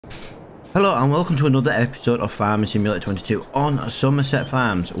Hello and welcome to another episode of Farming Simulator 22 on Somerset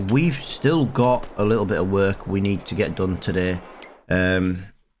Farms. We've still got a little bit of work we need to get done today. The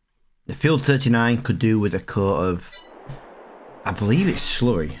field 39 could do with a coat of, I believe it's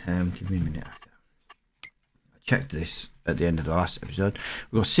slurry. Give me a minute. I checked this at the end of the last episode.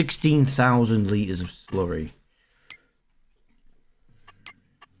 We've got 16,000 litres of slurry.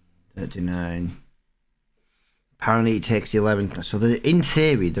 39. Apparently it takes 11, so in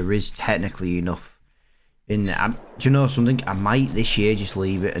theory there is technically enough in there. Do you know something? I might this year just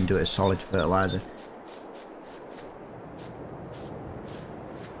leave it and do it as solid fertilizer.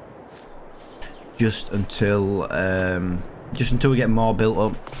 Just until we get more built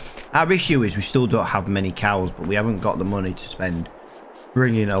up. Our issue is we still don't have many cows, but we haven't got the money to spend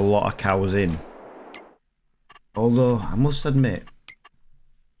bringing a lot of cows in. Although I must admit,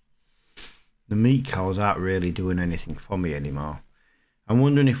 the meat cows aren't really doing anything for me anymore. I'm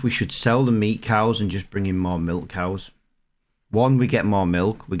wondering if we should sell the meat cows and just bring in more milk cows. One, we get more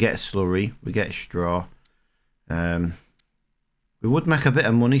milk, we get slurry, we get straw. We would make a bit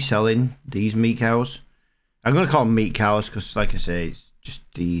of money selling these meat cows. I'm going to call them meat cows because, like I say, it's just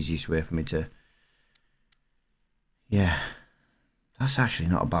the easiest way for me to... Yeah, that's actually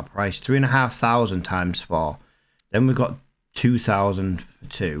not a bad price. 3,500 times 4. Then we've got 2,000 for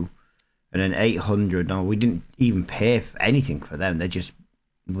 2. And then 800. No, we didn't even pay for anything for them.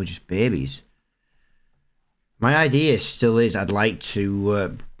 We're just babies. My idea still is I'd like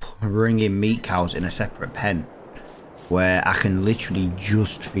to bring in meat cows in a separate pen where I can literally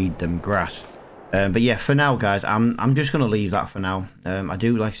just feed them grass. But yeah, for now, guys, I'm just gonna leave that for now. I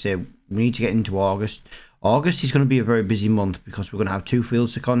do, like I say, we need to get into August. August is going to be a very busy month because we're going to have 2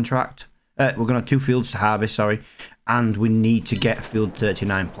 fields to contract. We're going to have 2 fields to harvest, sorry. And we need to get field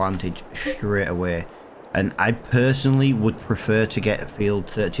 39 planted straight away. And I personally would prefer to get field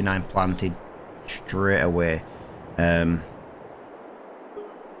 39 planted straight away.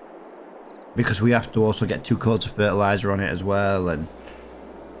 Because we have to also get 2 coats of fertilizer on it as well. And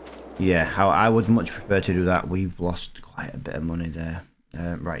yeah, I would much prefer to do that. We've lost quite a bit of money there.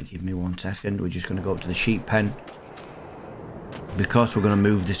 Right, give me 1 second. We're just going to go up to the sheep pen. Because we're going to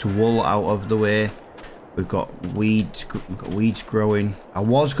move this wool out of the way. We've got weeds growing. I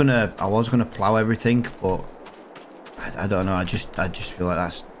was gonna plow everything, but I don't know. I just feel like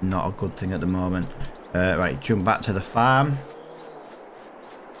that's not a good thing at the moment. Right, jump back to the farm.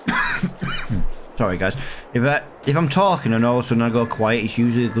 Sorry, guys. If I'm talking and all of a sudden I go quiet, it's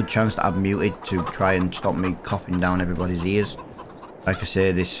usually a good chance that I've muted to try and stop me coughing down everybody's ears. Like I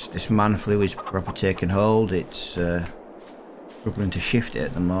say, this man flu is proper taking hold. It's struggling to shift it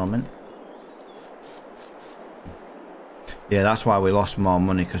at the moment. Yeah, that's why we lost more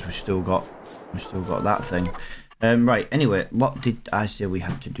money, because we still got that thing. Right, anyway, what did I say we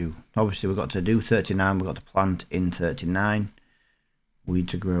had to do? Obviously we've got to do 39, we've got to plant in 39.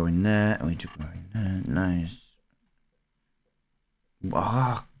 Weeds are growing there, weeds are growing there, nice.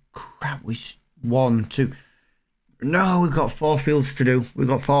 Oh crap, 1, 2. No, we've got 4 fields to do. We've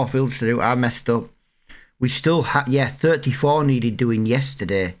got 4 fields to do. I messed up. We still had, yeah, 34 needed doing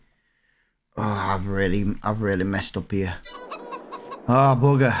yesterday. Oh, I've really messed up here. Oh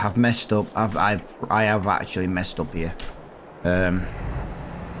bugger, I've messed up. I have actually messed up here. So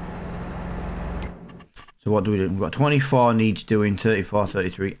what do we do? We've got 24 needs doing, 34,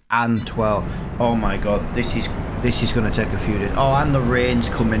 33, and 12. Oh my god, this is gonna take a few days. Oh, and the rain's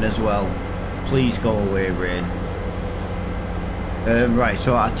coming as well. Please go away, rain. Right,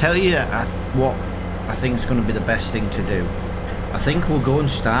 so I'll tell you what I think is gonna be the best thing to do. I think we'll go and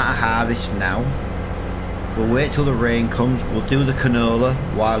start a harvest now. We'll wait till the rain comes. We'll do the canola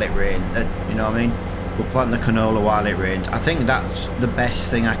while it rains. You know what I mean? We'll plant the canola while it rains. I think that's the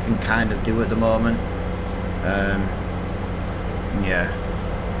best thing I can kind of do at the moment. Yeah.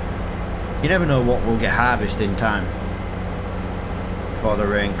 You never know what we'll get harvested in time before the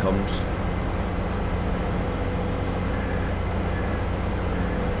rain comes.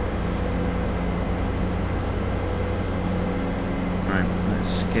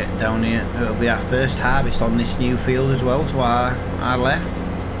 Get down here. It'll be our first harvest on this new field as well, to our left.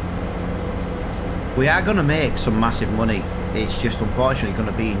 We are going to make some massive money. It's just unfortunately going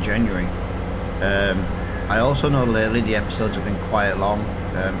to be in January. I also know lately the episodes have been quite long.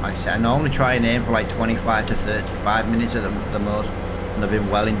 Like I said, I normally try and aim for like 25 to 35 minutes at the most, and they've been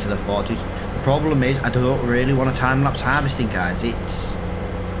well into the 40s. The problem is I don't really want to time-lapse harvesting, guys.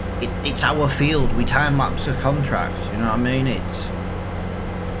 It's our field. We time-lapse a contract, you know what I mean?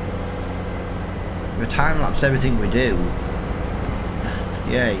 We time-lapse everything we do.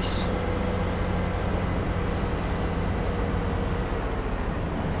 Yes.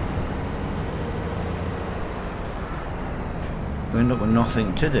 We end up with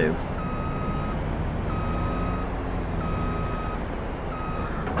nothing to do.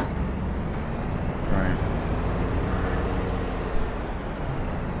 Right.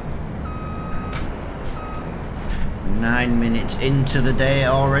 Nine minutes into the day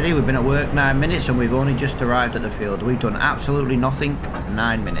already. We've been at work 9 minutes and we've only just arrived at the field. We've done absolutely nothing.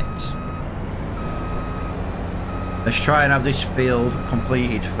 9 minutes. Let's try and have this field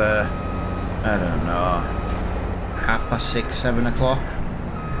completed for, I don't know, 6:30, 7 o'clock.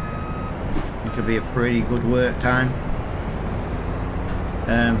 It could be a pretty good work time.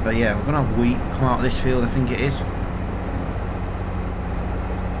 But yeah, we're gonna have wheat come out of this field, I think it is.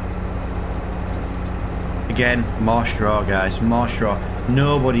 Again, more straw, guys, more straw.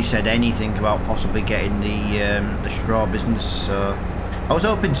 Nobody said anything about possibly getting the straw business, so I was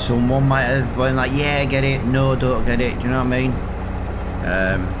hoping someone might have been like, yeah, get it, no, don't get it, do you know what I mean?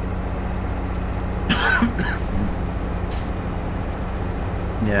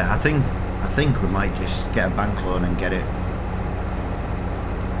 Yeah, I think we might just get a bank loan and get it.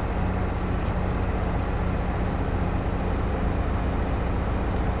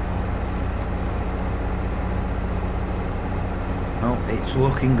 Oh, it's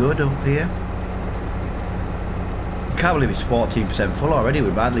looking good up here. I can't believe it's 14% full already.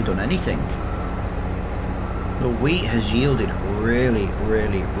 We've hardly done anything. The wheat has yielded really,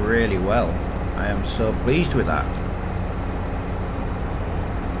 really, really well. I am so pleased with that.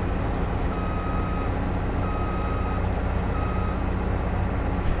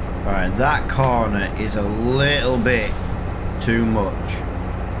 Alright, that corner is a little bit too much.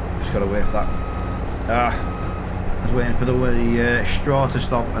 Just gotta wait for that. I was waiting for the straw to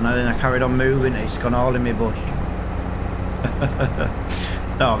stop and then I carried on moving. It's gone all in my bush.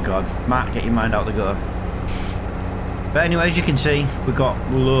 Oh god, Matt, get your mind out the gutter. But anyway, as you can see, we've got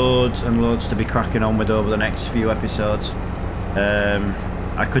loads and loads to be cracking on with over the next few episodes.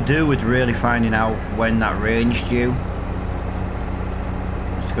 I could do with really finding out when that rain's due.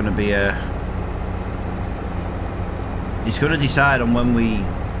 It's going to be a... It's going to decide on when we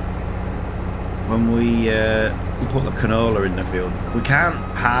put the canola in the field. We can't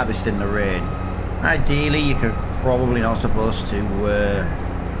harvest in the rain. Ideally, you could probably not supposed to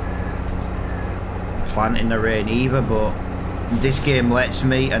plant in the rain either, but this game lets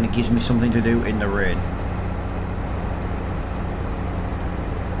me and it gives me something to do in the rain.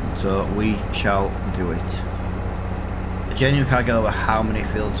 So we shall do it. I genuinely can't get over how many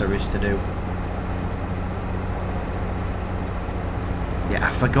fields there is to do. Yeah,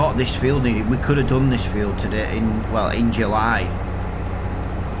 I forgot this field needed. We could have done this field today in July.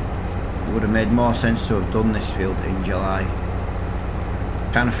 It would have made more sense to have done this field in July.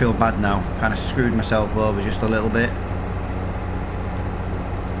 Kind of feel bad now. Kind of screwed myself over just a little bit.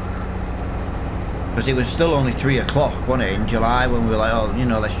 Because it was still only 3 o'clock, wasn't it, in July, when we were like, oh, you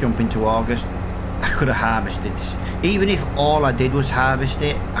know, let's jump into August. I could have harvested this. Even if all I did was harvest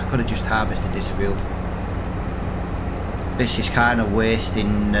it, I could have just harvested this field. This is kind of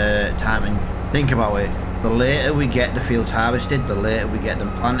wasting time. And think about it. The later we get the fields harvested, the later we get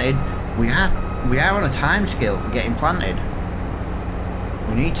them planted. We are on a time scale for getting planted.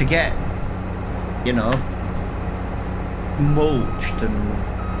 We need to get, you know, mulched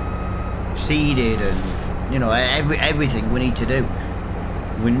and seeded and, you know, everything we need to do.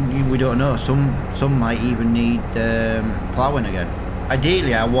 We don't know. Some might even need ploughing again.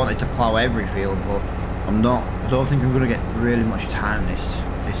 Ideally, I wanted to plough every field, but I don't think I'm going to get really much time this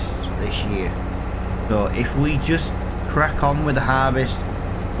year. So if we just crack on with the harvest,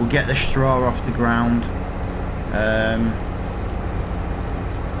 we'll get the straw off the ground.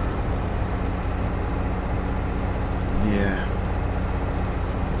 Yeah.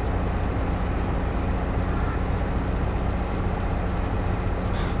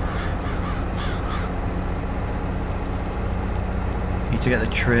 Need to get the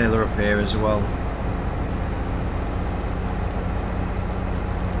trailer up here as well.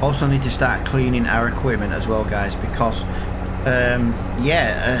 Also need to start cleaning our equipment as well, guys, because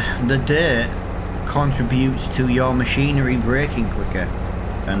the dirt contributes to your machinery breaking quicker.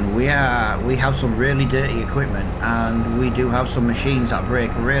 And we have some really dirty equipment, and we do have some machines that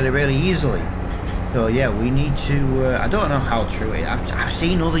break really, really easily. So yeah, we need to, I don't know how true it is. I've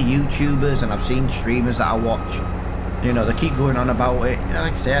seen other YouTubers and I've seen streamers that I watch, you know, they keep going on about it. You know,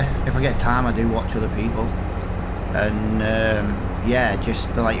 like I say, if I get time, I do watch other people. And yeah, just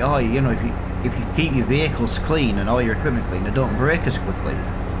they're like, oh, you know, if you keep your vehicles clean and all your equipment clean, they don't break as quickly.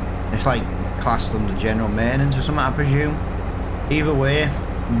 It's like classed under general maintenance or something, I presume. Either way,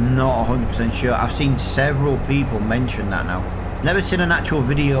 not 100% sure. I've seen several people mention that now. Never seen an actual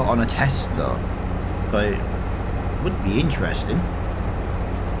video on a test though. But would be interesting.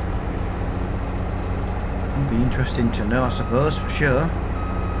 Would be interesting to know, I suppose, for sure.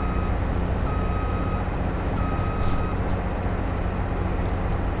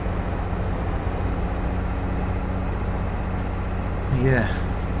 Yeah.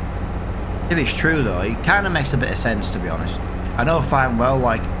 If it's true though, it kind of makes a bit of sense, to be honest. I know fine well,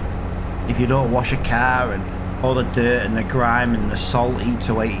 like, if you don't wash a car and all the dirt and the grime and the salt eats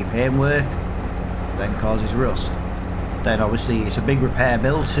away at your paintwork, then causes rust. Then obviously it's a big repair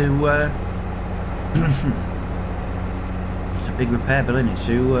bill to it's a big repair bill, isn't it,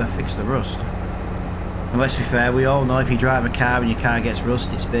 to fix the rust. And let's be fair, we all know if you drive a car and your car gets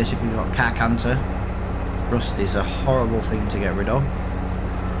rust, it's basically got car cancer. Rust is a horrible thing to get rid of.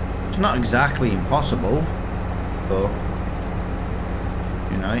 It's not exactly impossible, but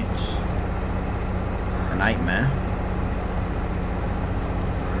you know, it's a nightmare.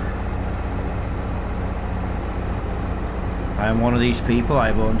 I am one of these people.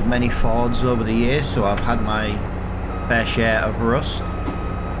 I've owned many Fords over the years, so I've had my fair share of rust.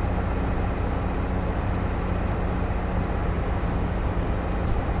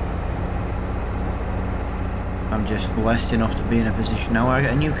 I'm just blessed enough to be in a position now where I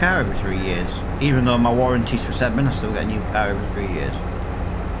get a new car every 3 years. Even though my warranty's for 7, I still get a new car every 3 years.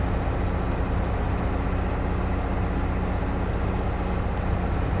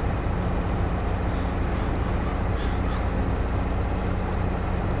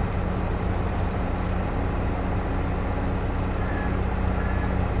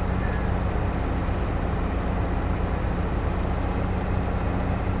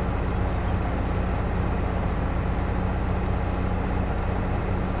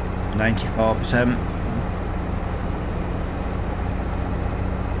 %.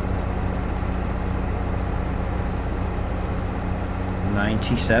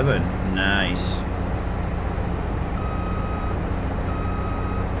 97. Nice.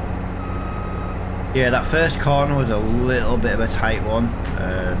 Yeah, that first corner was a little bit of a tight one.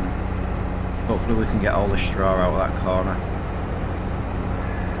 Hopefully we can get all the straw out of that corner.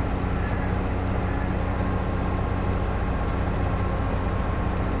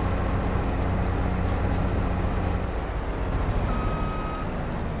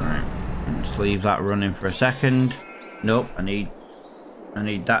 Leave that running for a second. Nope, I need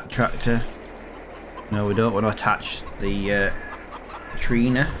that tractor. No, we don't want to attach the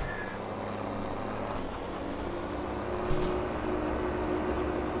trainer.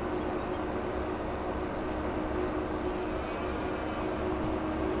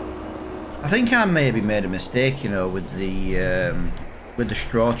 I think I maybe made a mistake, you know, with the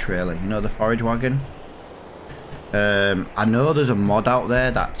straw trailer, you know, the forage wagon. I know there's a mod out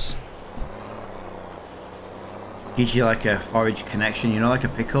there that's gives you like a forage connection, you know, like a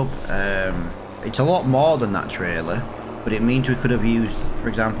pickup. It's a lot more than that trailer, but it means we could have used, for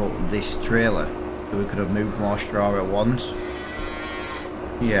example, this trailer, so we could have moved more straw at once.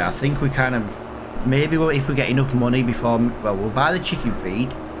 Yeah, I think we kind of, maybe if we get enough money before, well, we'll buy the chicken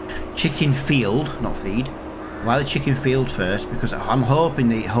field, not feed. We'll buy the chicken field first, because I'm hoping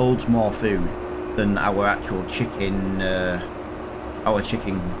that it holds more food than our actual chicken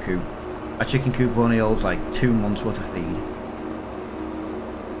coop. Our chicken coop only holds like 2 months worth of feed.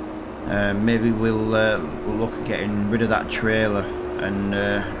 Maybe we'll look at getting rid of that trailer and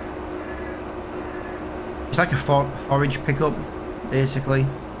it's like a forage pickup basically.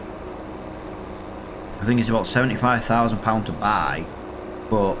 I think it's about £75,000 to buy,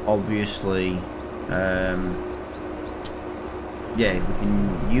 but obviously yeah, we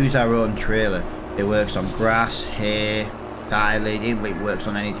can use our own trailer. It works on grass, hay, silage, it works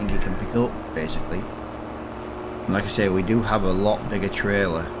on anything you can pick up basically. And like I say, we do have a lot bigger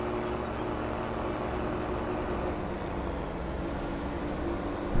trailer.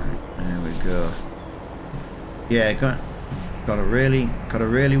 There we go. Yeah, gotta really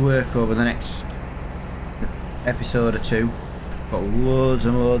work over the next episode or two. Got loads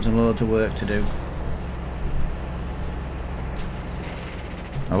and loads and loads of work to do.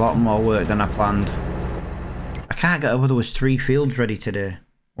 A lot more work than I planned. I can't get over there was 3 fields ready today.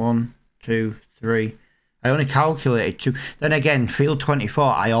 1, 2, 3. I only calculated 2. Then again, field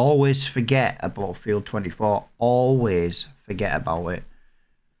 24, I always forget about field 24. Always forget about it.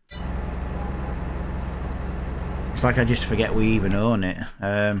 It's like I just forget we even own it.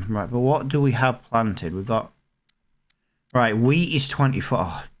 Right, but what do we have planted? We've got... Right, wheat is 24.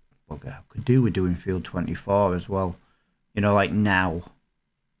 Oh, bugger. Could do with doing field 24 as well. You know, like now.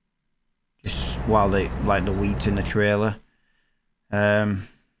 Just while they like the wheat's in the trailer. Yeah,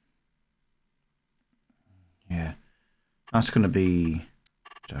 that's gonna be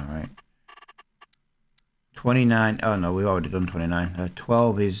all right. 29. Oh no, we've already done 29.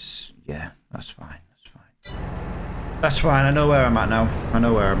 12 is, yeah, that's fine. That's fine. That's fine. I know where I'm at now. I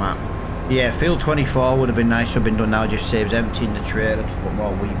know where I'm at. Yeah, field 24 would have been nice to have been done now. Just saves emptying the trailer to put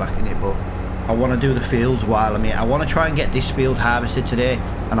more wheat back in it. But I want to do the fields while I'm here. I want to try and get this field harvested today,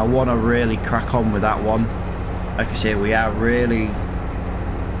 and I want to really crack on with that one. Like I say, we are really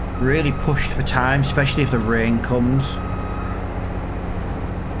pushed for time, especially if the rain comes.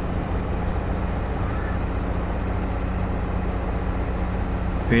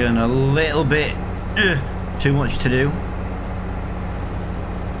 Feeling a little bit too much to do.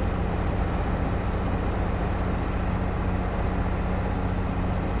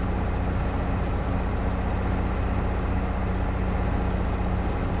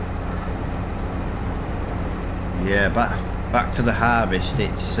 Yeah, back to the harvest.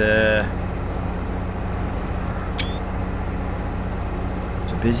 It's a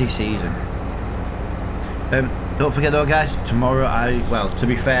busy season. Don't forget though, guys, tomorrow to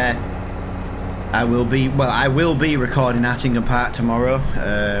be fair, I will be recording Attingham Park tomorrow.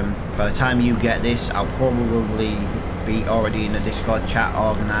 By the time you get this, I'll probably be already in the Discord chat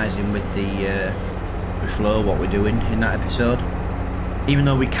organising with the Flo what we're doing in that episode. Even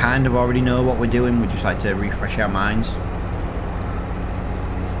though we kind of already know what we're doing, we just like to refresh our minds.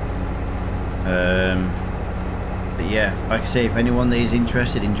 But yeah, like I say, if anyone that is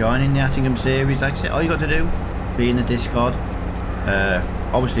interested in joining the Attingham series, like I say, all you got to do, be in the Discord.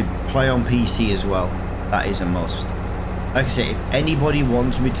 Obviously play on PC as well, that is a must. Like I say, if anybody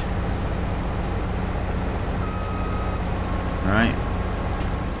wants me to... Right,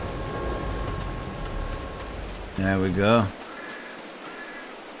 there we go.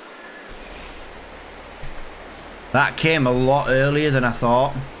 That came a lot earlier than I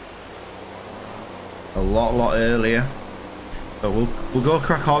thought. A lot earlier. But we'll go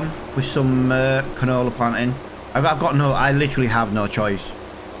crack on with some canola planting. I literally have no choice.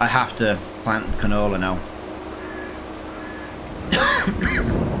 I have to plant canola now.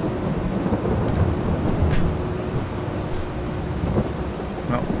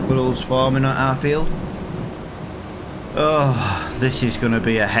 Well, puddles forming at our field. Oh, this is going to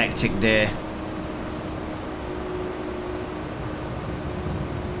be a hectic day.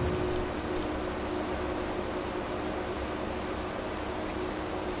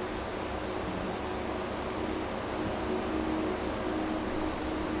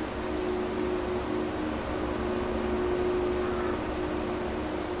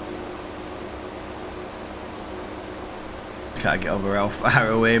 Can't get over how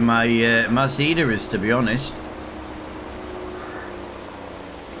far away my cedar is, to be honest.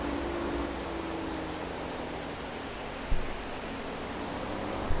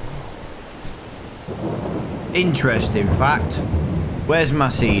 Interesting fact. Where's my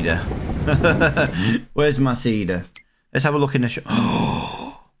cedar? Where's my cedar? Let's have a look in the shop.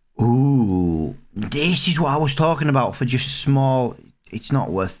 Ooh, this is what I was talking about for just small. It's not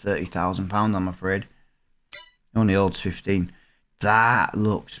worth £30,000, I'm afraid. Only holds 15. That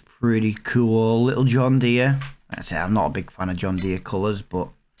looks pretty cool. Little John Deere. Like I say, I'm not a big fan of John Deere colours, but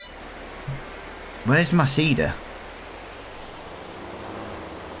where's my cedar?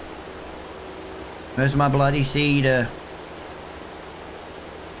 Where's my bloody cedar?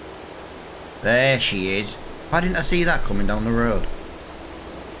 There she is. Why didn't I see that coming down the road?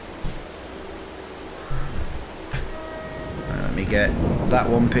 Right, let me get that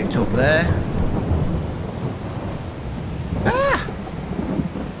one picked up there. Ah!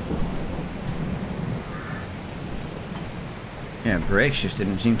 Yeah, brakes just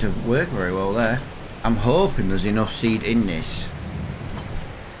didn't seem to work very well there. I'm hoping there's enough seed in this.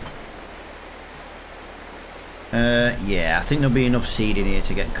 Yeah, I think there'll be enough seed in here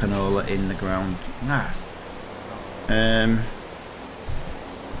to get canola in the ground. Ah.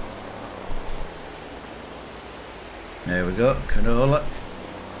 There we go, canola.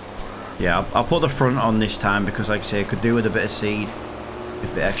 Yeah, I'll put the front on this time because, like I say, I could do with a bit of seed, a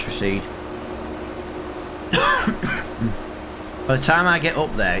bit extra seed. By the time I get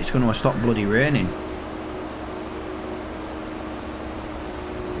up there, it's going to stop bloody raining.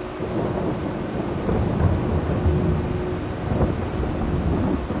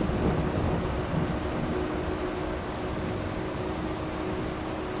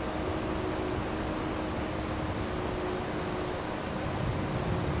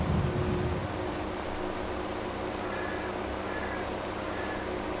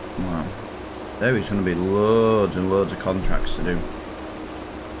 There is going to be loads and loads of contracts to do.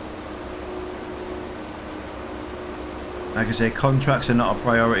 Like I say, contracts are not a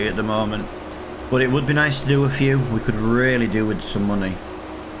priority at the moment, but it would be nice to do a few. We could really do with some money.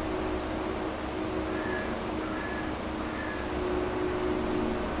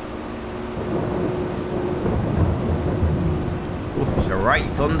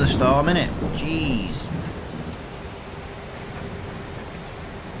 right thunderstorm, innit? Jeez.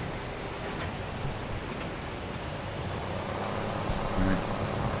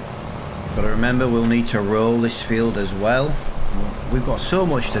 Got to remember we'll need to roll this field as well. We've got so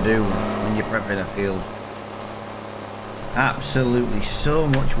much to do when you're prepping a field. Absolutely so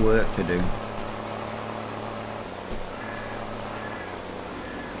much work to do.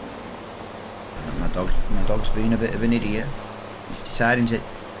 My dog's being a bit of an idiot. He's deciding to...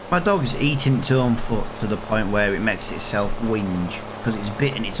 My dog's eating its own foot to the point where it makes itself whinge because it's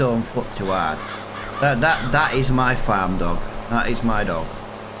bitten its own foot too hard. That is my farm dog. That is my dog.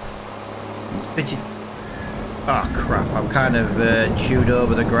 It's bitten... Oh crap, I've kind of chewed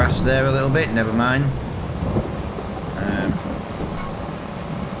over the grass there a little bit, never mind.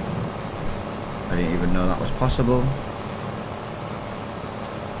 I didn't even know that was possible.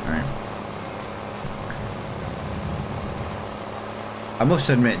 Alright. I must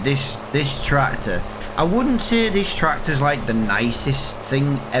admit, this tractor, I wouldn't say this tractor's like the nicest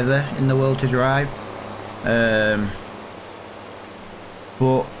thing ever in the world to drive.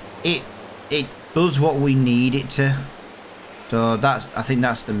 But it does what we need it to. So I think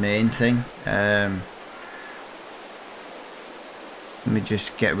that's the main thing. Let me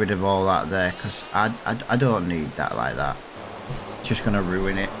just get rid of all that there, because I don't need that like that. It's just going to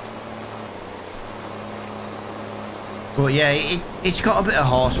ruin it. But yeah, it's got a bit of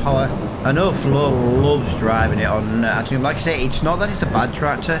horsepower. I know Flo loves driving it on like I say, it's not that it's a bad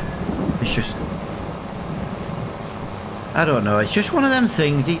tractor. It's just... I don't know, it's just one of them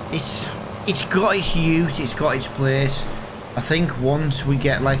things. It's got its use, it's got its place. I think once we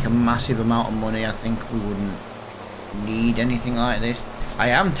get like a massive amount of money, I think we wouldn't need anything like this. I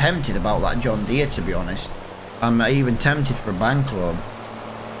am tempted about that John Deere, to be honest. I'm even tempted for a bank loan.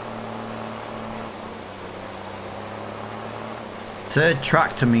 Third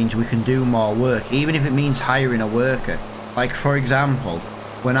tractor means we can do more work, even if it means hiring a worker. Like for example,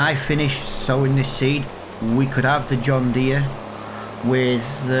 when I finish sowing this seed, we could have the John Deere with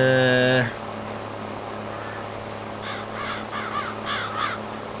the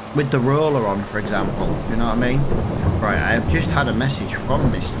roller on, for example. You know what I mean? Right, I have just had a message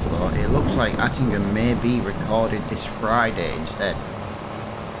from Mr. Flo. It looks like Attingham may be recorded this Friday instead.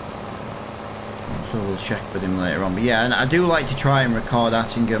 So we'll check with him later on. But yeah, and I do like to try and record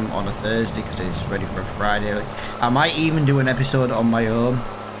Attingham on a Thursday because it's ready for a Friday. I might even do an episode on my own.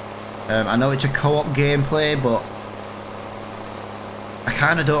 I know it's a co-op gameplay, but I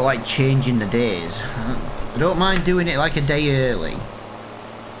kind of don't like changing the days. I don't mind doing it like a day early,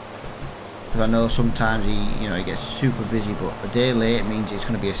 because I know sometimes he gets super busy, but a day late means it's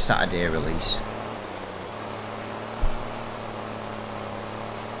going to be a Saturday release.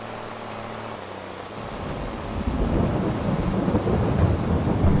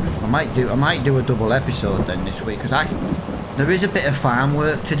 I might do a double episode then this week, because there is a bit of farm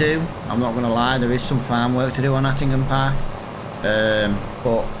work to do. I'm not going to lie, there is some farm work to do on Attingham Park,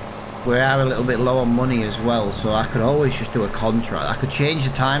 but we are a little bit low on money as well, so I could always just do a contract. I could change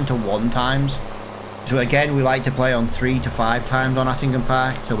the time to 1 times. So again, we like to play on 3 to 5 times on Attingham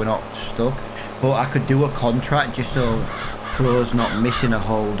Park, so we're not stuck. But I could do a contract just so Flo's not missing a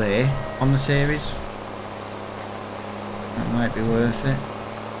whole day on the series. That might be worth it.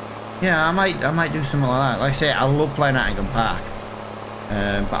 Yeah, I might do something like that. Like I say, I love playing Attingham Park,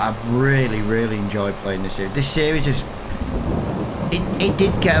 but I've really enjoyed playing this series. This series is... It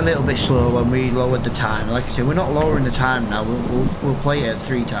did get a little bit slow when we lowered the time. Like I said, we're not lowering the time now. We'll play it at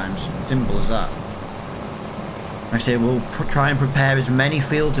 3 times. Simple as that. Like I say, we'll try and prepare as many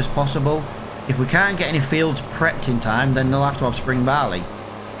fields as possible. If we can't get any fields prepped in time, then they'll have to have spring barley.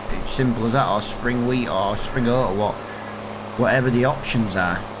 It's simple as that, or spring wheat, or spring oat, or whatever the options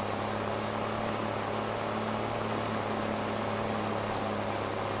are.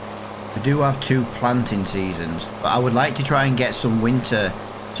 We do have 2 planting seasons, but I would like to try and get some winter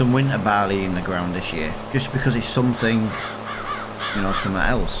barley in the ground this year, just because it's something, something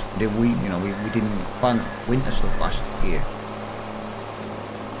else. We didn't plant winter stuff last year.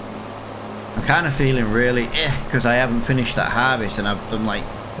 I'm kind of feeling really because I haven't finished that harvest, and I've done like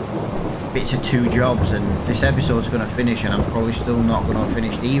bits of 2 jobs, and this episode's going to finish, and I'm probably still not going to have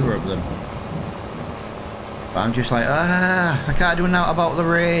finished either of them. But I'm just like, I can't do nothing about the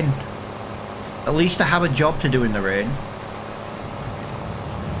rain. At least I have a job to do in the rain.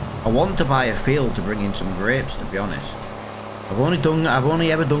 I want to buy a field to bring in some grapes, to be honest. I've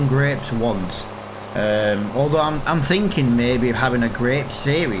only ever done grapes once. Although I'm thinking maybe of having a grape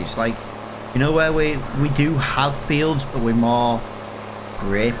series, like, where we do have fields, but we're more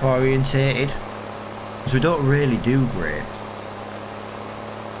grape orientated, because we don't really do grapes.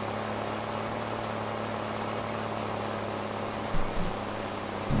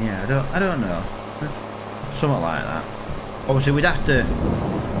 Yeah, I don't know. Something like that. Obviously, we'd have to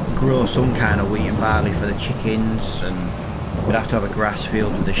grow some kind of wheat and barley for the chickens, and we'd have to have a grass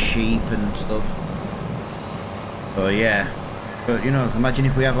field with the sheep and stuff. So yeah, but you know, imagine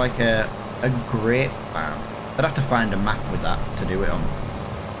if we have like a grape farm. I'd have to find a map with that to do it on.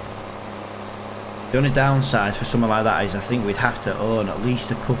 The only downside for something like that is I think we'd have to own at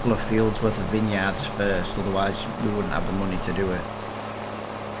least a couple of fields worth of vineyards first, otherwise we wouldn't have the money to do it.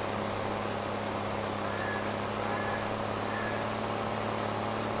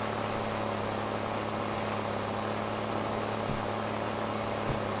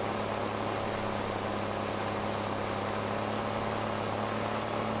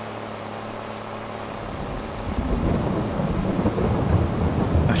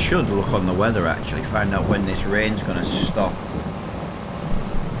 I should look on the weather actually, find out when this rain's going to stop.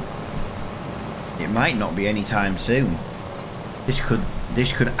 It might not be anytime soon. This could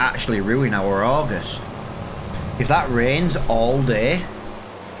actually ruin our August. If that rains all day,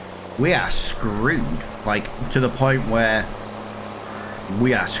 we are screwed. Like, to the point where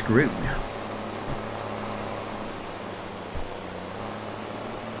we are screwed.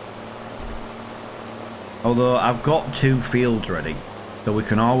 Although I've got 2 fields ready. So we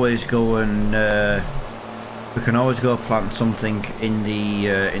can always go and plant something in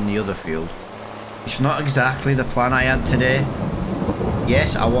the other field. It's not exactly the plan I had today.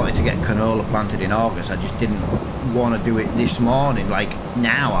 Yes, I wanted to get canola planted in August. I just didn't want to do it this morning. Like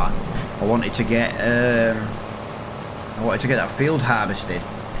now, I wanted to get that field harvested.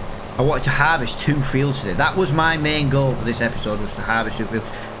 I wanted to harvest 2 fields today. That was my main goal for this episode, was to harvest 2 fields.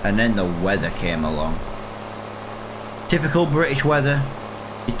 And then the weather came along. Typical British weather.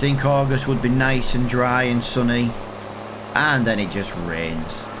 You'd think August would be nice and dry and sunny, and then it just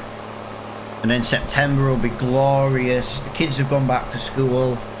rains. And then September will be glorious. The kids have gone back to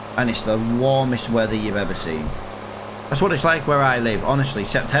school, and it's the warmest weather you've ever seen. That's what it's like where I live. Honestly,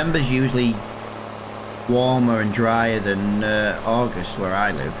 September's usually warmer and drier than August where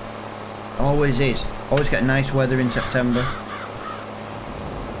I live. Always is. Always get nice weather in September.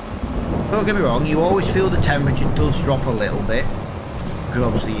 Don't get me wrong, you always feel the temperature does drop a little bit, because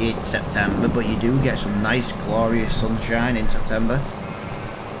obviously it's September, but you do get some nice glorious sunshine in September.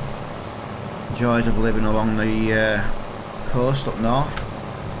 Joys of living along the coast up north.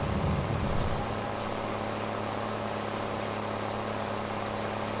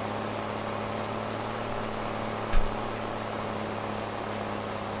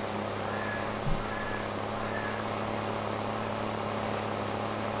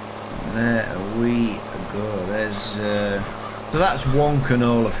 There we go. There's so that's one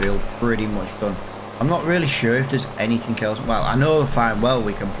canola field pretty much done. I'm not really sure if there's anything else. Well, I know fine well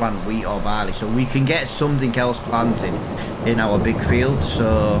we can plant wheat or barley, so we can get something else planted in our big field.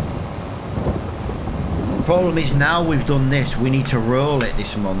 So the problem is, now we've done this, we need to roll it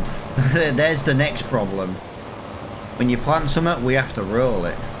this month. There's the next problem. When you plant something, we have to roll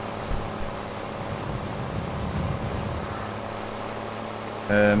it.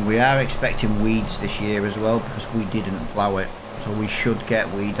 We are expecting weeds this year as well, because we didn't plough it, so we should get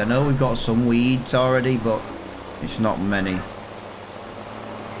weeds. I know we've got some weeds already, but it's not many.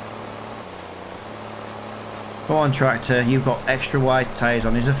 Come on, tractor, you've got extra wide tyres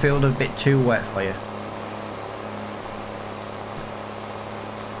on. Is the field a bit too wet for you?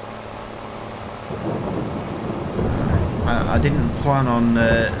 I didn't plan on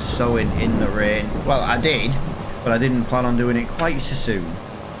sowing in the rain. Well, I did, but I didn't plan on doing it quite so soon.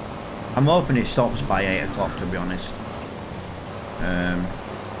 I'm hoping it stops by 8 o'clock, to be honest. Yeah,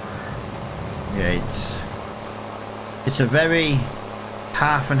 it's a very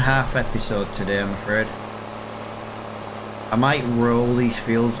half and half episode today, I'm afraid. I might roll these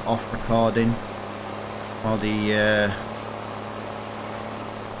fields off recording, or I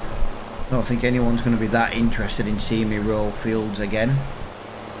don't think anyone's going to be that interested in seeing me roll fields again.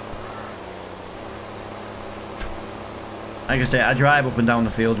 Like I say, I drive up and down the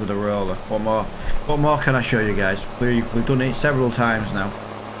fields with a roller. What more can I show you guys? We've done it several times now.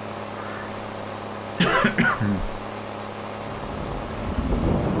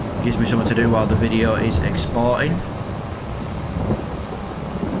 Gives me something to do while the video is exporting.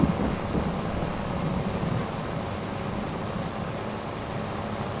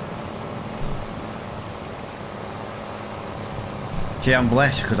 See, I'm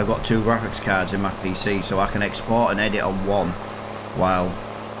blessed because I've got 2 graphics cards in my PC, so I can export and edit on one while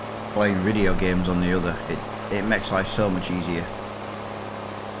playing video games on the other. It makes life so much easier.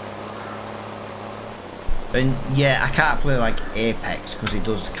 And yeah, I can't play like Apex because it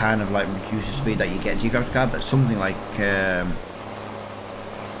does kind of like reduce the speed that you get to your graphics card, but something like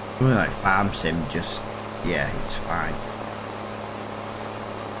Something like Farm Sim, just, yeah, it's fine.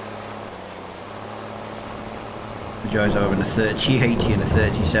 The joys of having a 3080 and a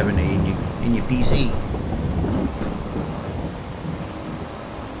 3070 in your PC.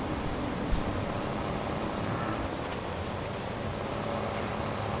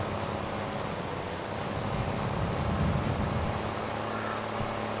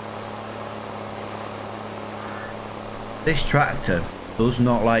 This tractor does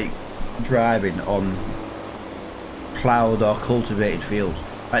not like driving on ploughed or cultivated fields.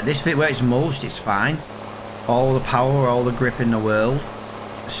 Like this bit where it's mulched, it's fine. All the power, all the grip in the world.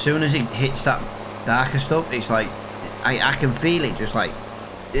 As soon as it hits that darker stuff, it's like I can feel it just like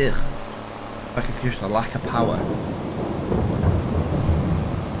ugh. Like it's just a lack of power.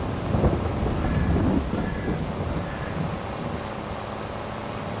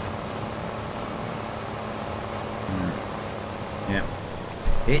 Yeah.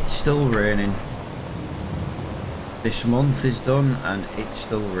 It's still raining. This month is done and it's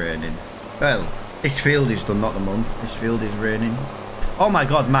still raining. Well, this field is done, not the month. This field is raining. Oh my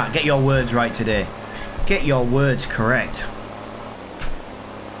god, Matt, get your words right today. Get your words correct.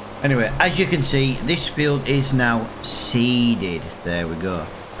 Anyway, as you can see, this field is now seeded. There we go.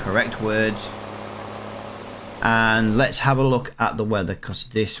 Correct words. And let's have a look at the weather, because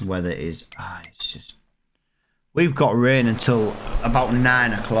this weather is... it's just... We've got rain until about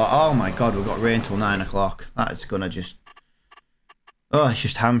 9 o'clock. Oh my god, we've got rain until 9 o'clock. That's gonna just... Oh, it's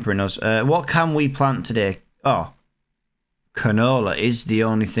just hampering us. What can we plant today? Oh, canola is the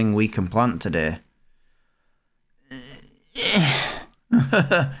only thing we can plant today.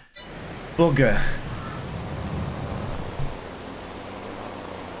 Bugger.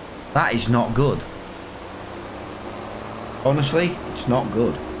 That is not good. Honestly, it's not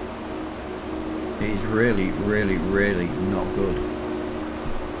good. It is really, really, really not good.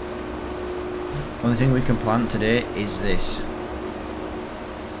 Only thing we can plant today is this.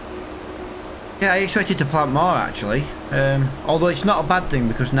 Yeah, I expected to plant more actually. Although it's not a bad thing,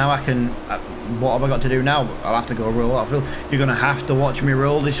 because now I can... what have I got to do now? I'll have to go roll that field. You're going to have to watch me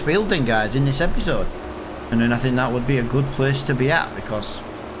roll this field then, guys, in this episode. And then I think that would be a good place to be at, because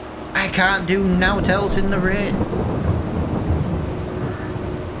I can't do naught else in the rain.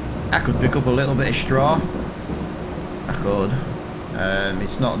 I could pick up a little bit of straw. I could.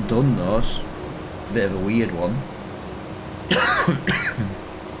 It's not done though. It's a bit of a weird one.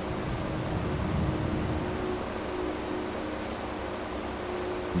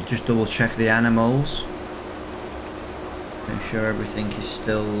 Just double check the animals. Make sure everything is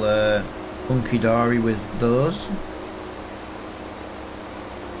still hunky-dory with those.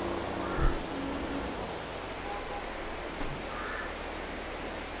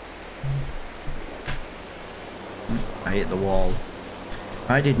 I hit the wall.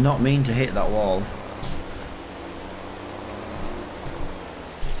 I did not mean to hit that wall.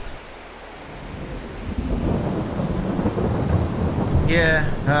 Yeah,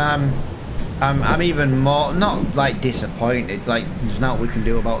 I'm even more, not like disappointed, like there's nothing we can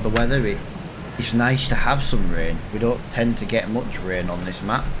do about the weather. It's nice to have some rain. We don't tend to get much rain on this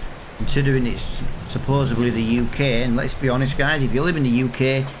map, considering it's supposedly the UK, and let's be honest guys, if you live in the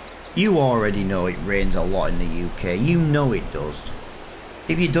UK, you already know it rains a lot in the UK. You know it does.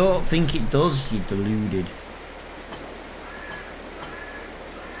 If you don't think it does, you're deluded.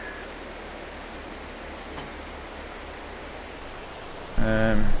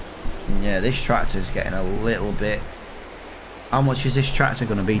 Yeah, this tractor's getting a little bit... How much is this tractor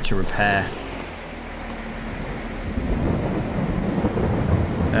going to be to repair?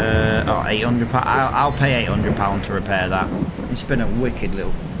 Oh, £800. I'll pay £800 to repair that. It's been a wicked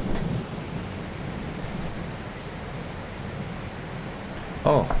little...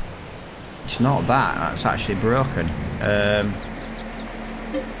 Oh, it's not that. That's actually broken.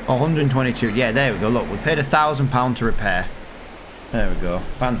 122. Yeah, there we go. Look, we paid £1,000 to repair. There we go.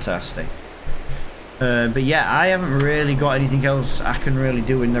 Fantastic. But yeah, I haven't really got anything else I can really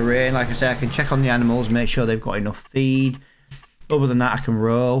do in the rain. Like I say, I can check on the animals, make sure they've got enough feed. Other than that, I can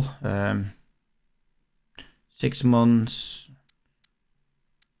roll. 6 months.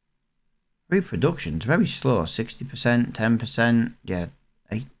 Reproduction's very slow. 60%, 10%. Yeah,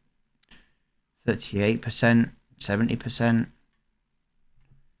 38%, 70%.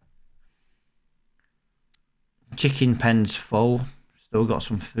 Chicken pen's full. Still got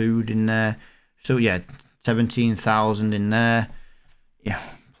some food in there. So yeah, 17,000 in there. Yeah,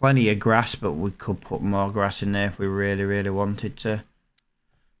 plenty of grass, but we could put more grass in there if we really, really wanted to.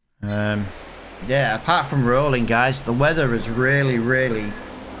 Yeah, apart from rolling, guys, the weather has really, really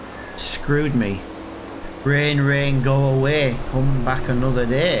screwed me. Rain, rain, go away. Come back another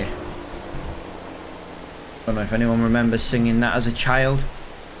day. Don't know if anyone remembers singing that as a child.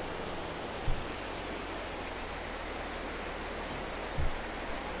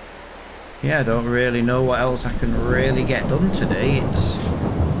 Yeah, I don't really know what else I can really get done today.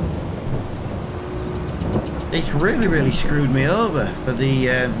 It's really screwed me over for the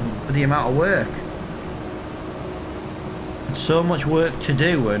amount of work. So much work to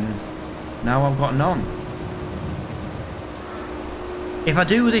do, and now I've got none. If I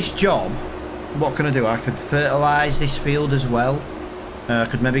do this job, what can I do? I could fertilise this field as well. I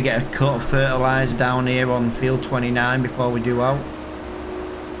could maybe get a cut of fertiliser down here on field 29 before we do out.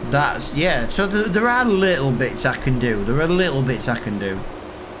 That's, yeah, so there are little bits I can do.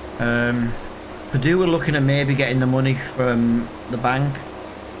 Could do with looking at maybe getting the money from the bank,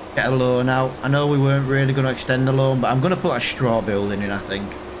 get a loan out. I know we weren't really going to extend the loan, but I'm going to put a straw building in, I think.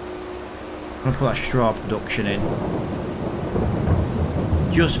 I'm going to put a straw production in.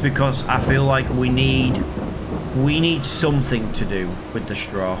 Just because I feel like we need something to do with the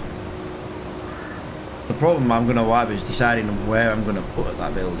straw. The problem I'm going to have is deciding where I'm going to put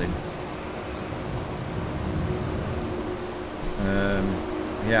that building.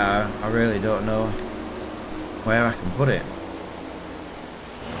 Yeah, I really don't know where I can put it.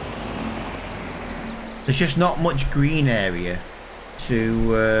 There's just not much green area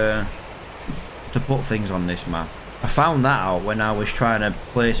to put things on this map. I found that out when I was trying to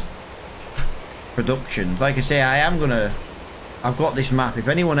place productions. Like I say, I've got this map. If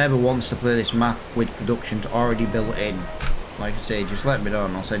anyone ever wants to play this map with productions already built in, like I say, just let me know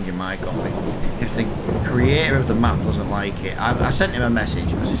and I'll send you my copy. If the creator of the map doesn't like it, I sent him a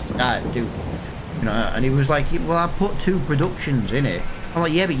message. I was just, dude, you know, and he was like, well, I put 2 productions in it. I'm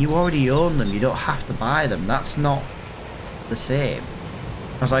like, yeah, but you already own them. You don't have to buy them. That's not the same.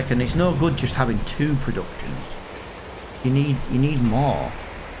 I was like, and it's no good just having 2 productions. You need more.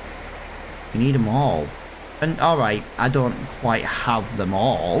 You need them all. And alright, I don't quite have them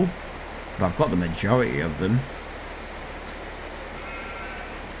all, but I've got the majority of them.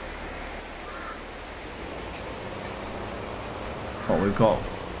 But we've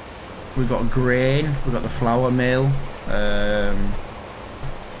got grain, we've got the flour mill,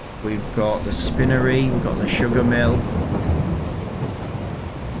 we've got the spinnery, we've got the sugar mill.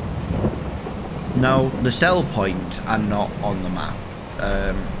 Now, the sell points are not on the map.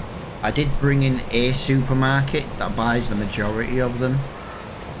 I did bring in a supermarket that buys the majority of them.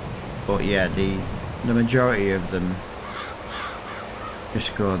 But yeah, the majority of them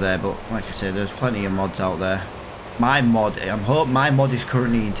just go there. But like I said, there's plenty of mods out there. My mod, my mod is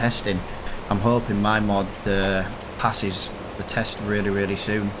currently in testing. I'm hoping my mod passes the test really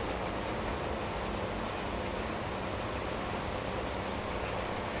soon.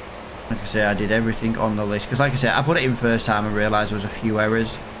 Like I say, I did everything on the list because, like I said, I put it in first time and realised there was a few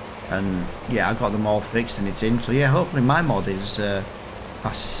errors, and yeah, I got them all fixed and it's in. So yeah, hopefully my mod is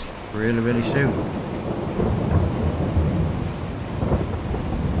passed really soon.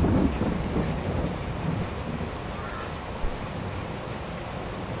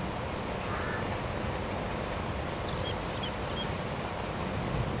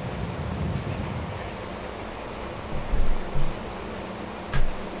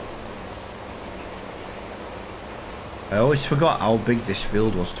 I always forgot how big this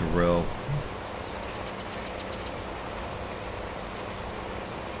field was to roll.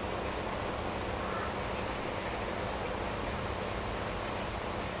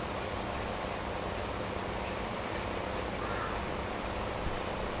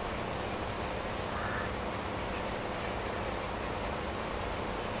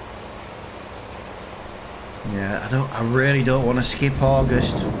 Yeah, I really don't want to skip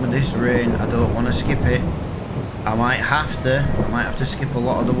August with this rain. I don't want to skip it. I might have to skip a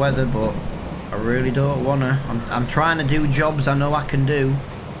lot of the weather, but I really don't want to. I'm trying to do jobs I know I can do.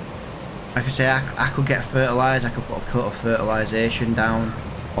 Like I say, I could get fertilised, I could put a cut of fertilisation down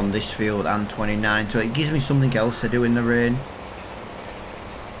on this field and 29, so it gives me something else to do in the rain.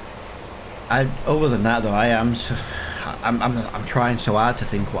 Other than that though, I'm trying so hard to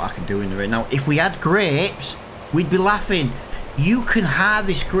think what I can do in the rain. Now, if we had grapes, we'd be laughing. You can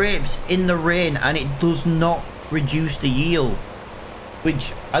harvest grapes in the rain and it does not reduce the yield,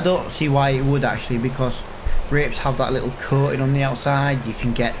 which I don't see why it would actually, because grapes have that little coating on the outside. You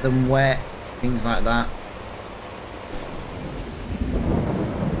can get them wet, things like that.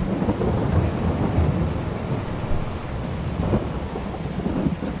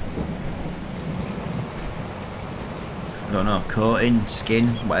 I don't know, coating, skin,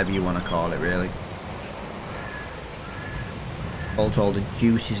 whatever you want to call it really. Holds all the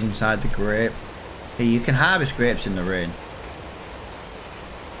juices inside the grape. You can harvest grapes in the rain.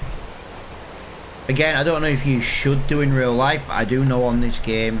 Again, I don't know if you should do in real life, but I do know on this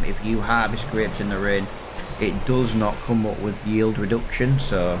game, if you harvest grapes in the rain, it does not come up with yield reduction,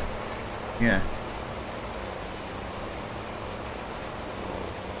 so yeah.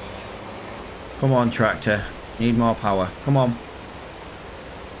 Come on, tractor. Need more power. Come on.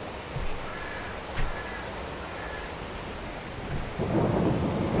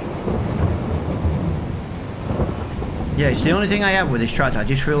 Yeah, it's the only thing I have with this tractor. I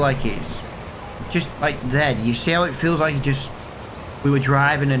just feel like it's just like there. You see how it feels like it just... We were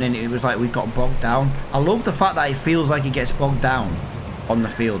driving and then it was like we got bogged down. I love the fact that it feels like it gets bogged down on the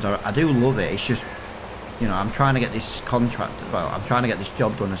fields. I do love it. It's just, you know, I'm trying to get this contract... Well, I'm trying to get this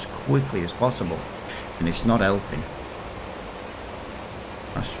job done as quickly as possible. And it's not helping.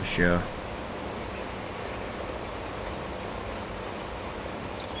 That's for sure.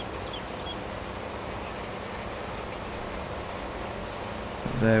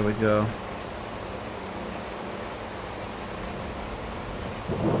 There we go.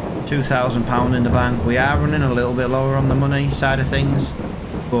 £2,000 in the bank. We are running a little bit lower on the money side of things,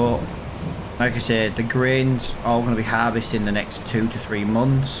 but like I said, the grain's all going to be harvested in the next 2 to 3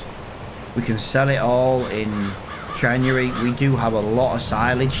 months. We can sell it all in January. We do have a lot of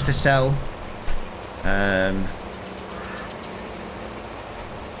silage to sell.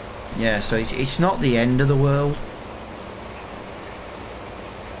 Yeah, so it's not the end of the world.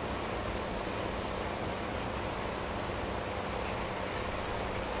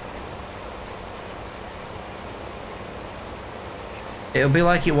 It'll be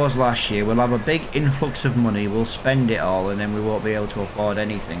like it was last year. We'll have a big influx of money, we'll spend it all, and then we won't be able to afford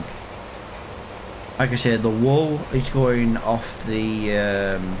anything. Like I said, the wool is going off the...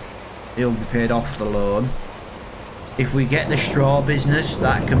 it'll be paid off the loan. If we get the straw business,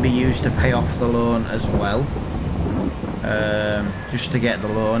 that can be used to pay off the loan as well. Just to get the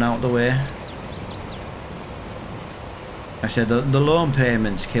loan out of the way. Like I said, the loan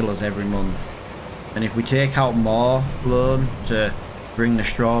payments kill us every month. And if we take out more loan to bring the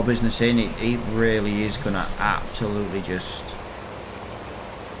straw business in, it really is going to absolutely just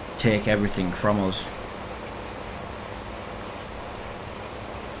take everything from us.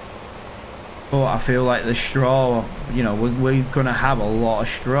 But I feel like the straw, you know, we're going to have a lot of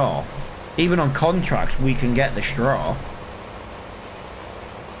straw. Even on contracts, we can get the straw.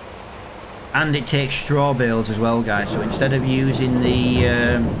 And it takes straw bales as well, guys. So instead of using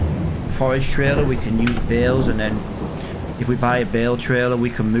the forage trailer, we can use bales, and then if we buy a bale trailer, we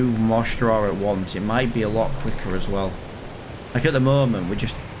can move more straw at once. It might be a lot quicker as well. Like at the moment, we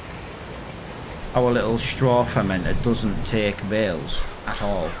just... Our little straw fermenter doesn't take bales at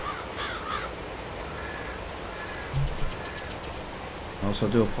all. Also,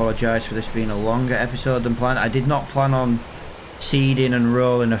 I do apologise for this being a longer episode than planned. I did not plan on seeding and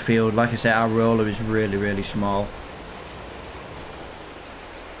rolling a field. Like I said, our roller is really, really small.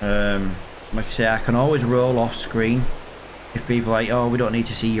 Like I say, I can always roll off screen. If people are like, oh, we don't need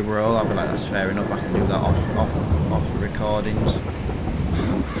to see you roll, I'll be like, that's fair enough, I can do that off the recordings.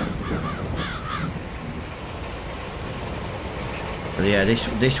 But yeah,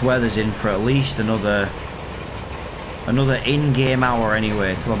 this weather's in for at least another in-game hour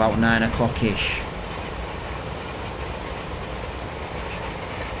anyway, till about 9 o'clock-ish.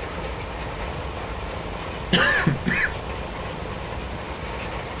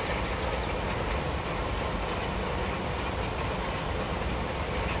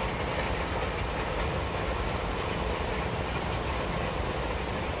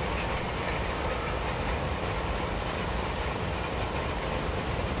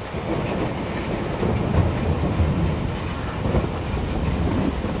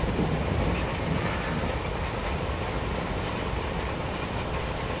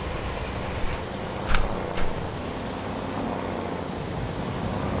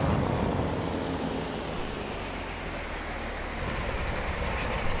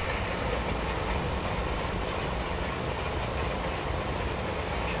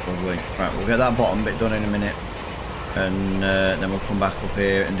 Right, we'll get that bottom bit done in a minute, and then we'll come back up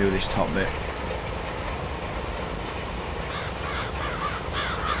here and do this top bit.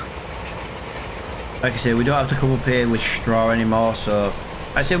 Like I say, we don't have to come up here with straw anymore, so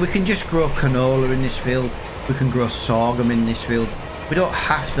like I say, we can just grow canola in this field, we can grow sorghum in this field. We don't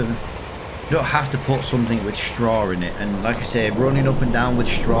have to put something with straw in it. And like I say, running up and down with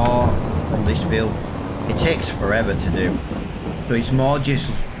straw on this field, it takes forever to do. So it's more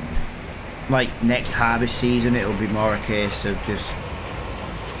just like next harvest season, it'll be more a case of just,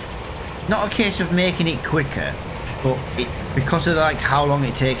 not a case of making it quicker, but because of like how long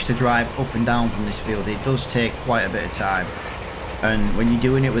it takes to drive up and down from this field, it does take quite a bit of time. And when you're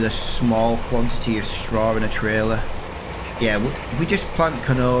doing it with a small quantity of straw in a trailer, yeah, we just plant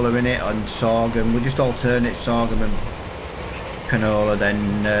canola in it and sorghum. We just alternate sorghum and canola.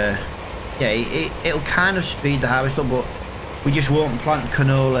 Then yeah, it'll kind of speed the harvest up, but we just won't plant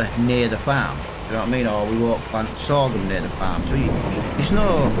canola near the farm. You know what I mean? Or we won't plant sorghum near the farm. So it's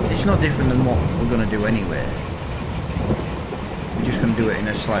no different than what we're gonna do anyway. We're just gonna do it in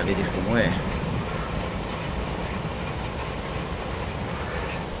a slightly different way.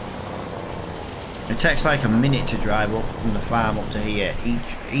 It takes like a minute to drive up from the farm up to here,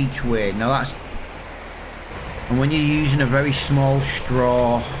 each way. Now that's, and when you're using a very small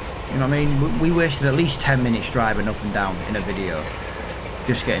straw, you know what I mean? We wasted at least 10 minutes driving up and down in a video,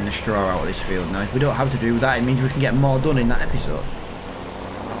 just getting the straw out of this field. Now if we don't have to do that, it means we can get more done in that episode.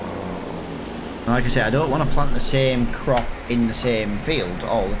 And like I said, I don't want to plant the same crop in the same field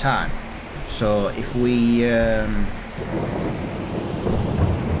all the time. So if we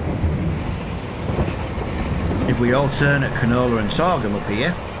alternate canola and sorghum up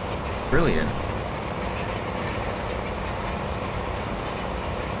here, brilliant.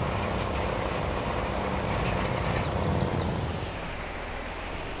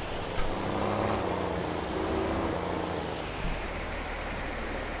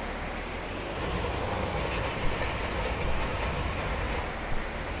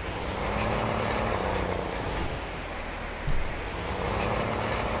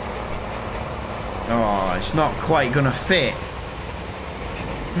 Oh, it's not quite gonna fit.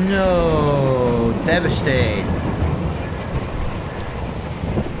 No, devastating.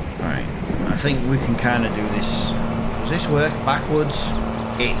 Right, I think we can kind of do this. Does this work backwards?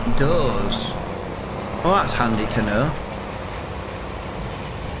 It does. Oh, that's handy to know.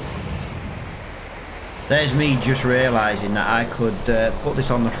 There's me just realising that I could put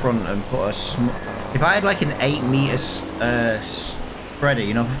this on the front and put a if I had like an 8 metre spreader,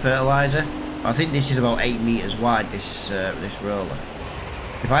 you know, for fertiliser. I think this is about 8 meters wide, this roller.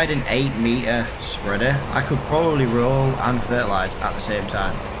 If I had an 8 meter spreader, I could probably roll and fertilise at the same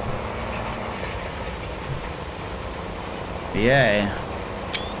time. But yeah,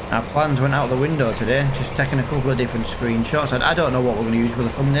 our plans went out the window today. Just taking a couple of different screenshots. I don't know what we're going to use for the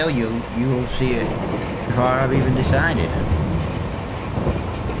thumbnail. You will see it before I've even decided.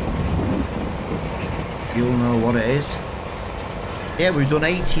 You'll know what it is. Yeah, we've done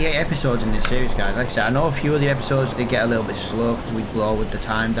 88 episodes in this series, guys. Like I said, I know a few of the episodes did get a little bit slow because we blow with the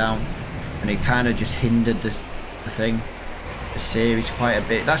time down, and it kind of just hindered the series quite a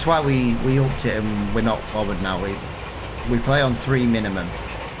bit. That's why we upped it, and we're not bothered now. We play on 3 minimum.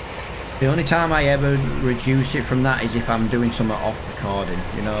 The only time I ever reduce it from that is if I'm doing something off recording,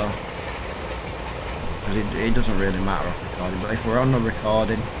 you know, because it doesn't really matter off recording. But if we're on the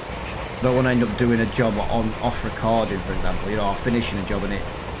recording, I don't want to end up doing a job off recording, for example, you know, or finishing a job and it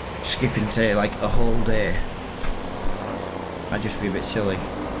skipping to like a whole day. That'd just be a bit silly.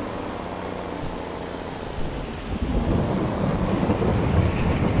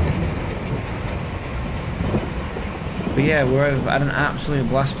 But yeah, we've had an absolute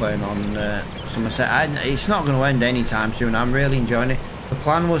blast playing on Somerset. It's not going to end anytime soon. I'm really enjoying it. The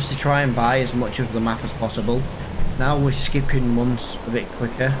plan was to try and buy as much of the map as possible. Now we're skipping months a bit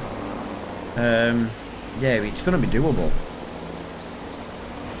quicker. Yeah, it's going to be doable.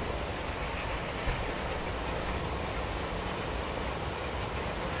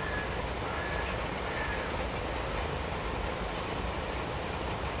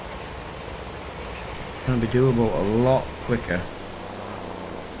 It's going to be doable a lot quicker.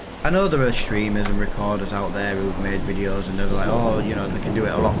 I know there are streamers and recorders out there who've made videos and they're like, oh, you know, they can do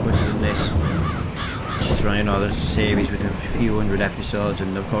it a lot quicker than this. Just, you know, there's a series with a few hundred episodes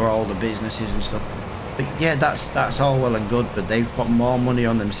and they've got all the businesses and stuff. But yeah, that's all well and good, but they've got more money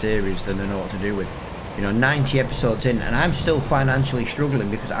on them series than they know what to do with. You know, 90 episodes in, and I'm still financially struggling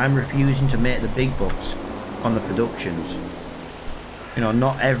because I'm refusing to make the big bucks on the productions. You know,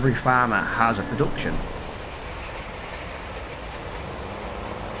 not every farmer has a production.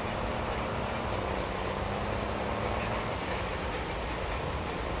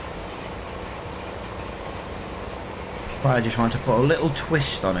 But I just want to put a little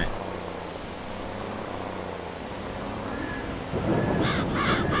twist on it.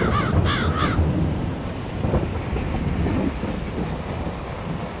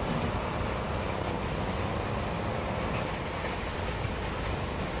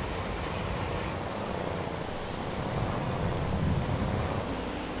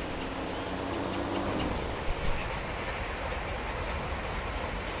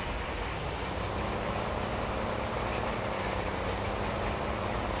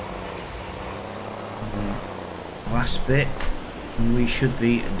 Last bit, and we should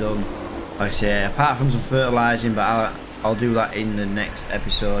be done. Like I say, apart from some fertilising, but I'll do that in the next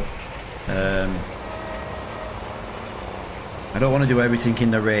episode. I don't want to do everything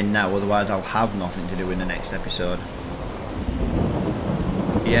in the rain now, otherwise I'll have nothing to do in the next episode.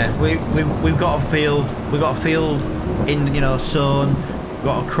 Yeah, we've got a field. We've got a field in, you know, sown. We've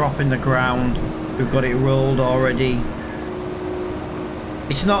got a crop in the ground. We've got it rolled already.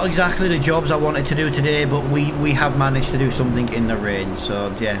 It's not exactly the jobs I wanted to do today, but we have managed to do something in the rain. So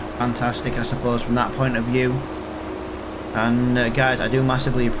yeah, fantastic, I suppose, from that point of view. And guys, I do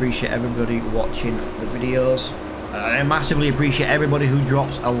massively appreciate everybody watching the videos. I massively appreciate everybody who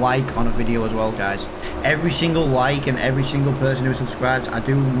drops a like on a video as well, guys. Every single like and every single person who subscribes, I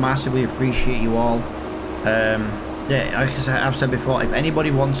do massively appreciate you all. Yeah, like I've said before, if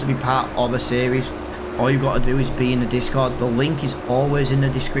anybody wants to be part of a series, all you've got to do is be in the Discord. The link is always in the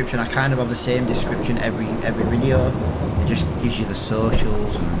description. I kind of have the same description every video. It just gives you the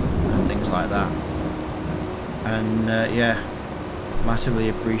socials and things like that. And yeah, massively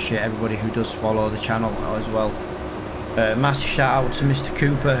appreciate everybody who does follow the channel as well. Massive shout out to Mr.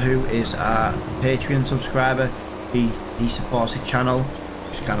 Cooper, who is our Patreon subscriber. He supports the channel.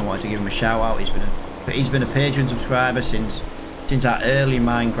 Just kind of wanted to give him a shout out. He's been a Patreon subscriber since our early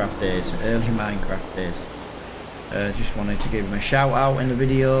Minecraft days. Just wanted to give him a shout out in the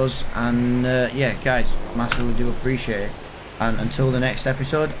videos. And yeah, guys, massively do appreciate it. And until the next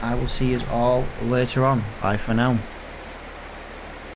episode, I will see you all later on. Bye for now.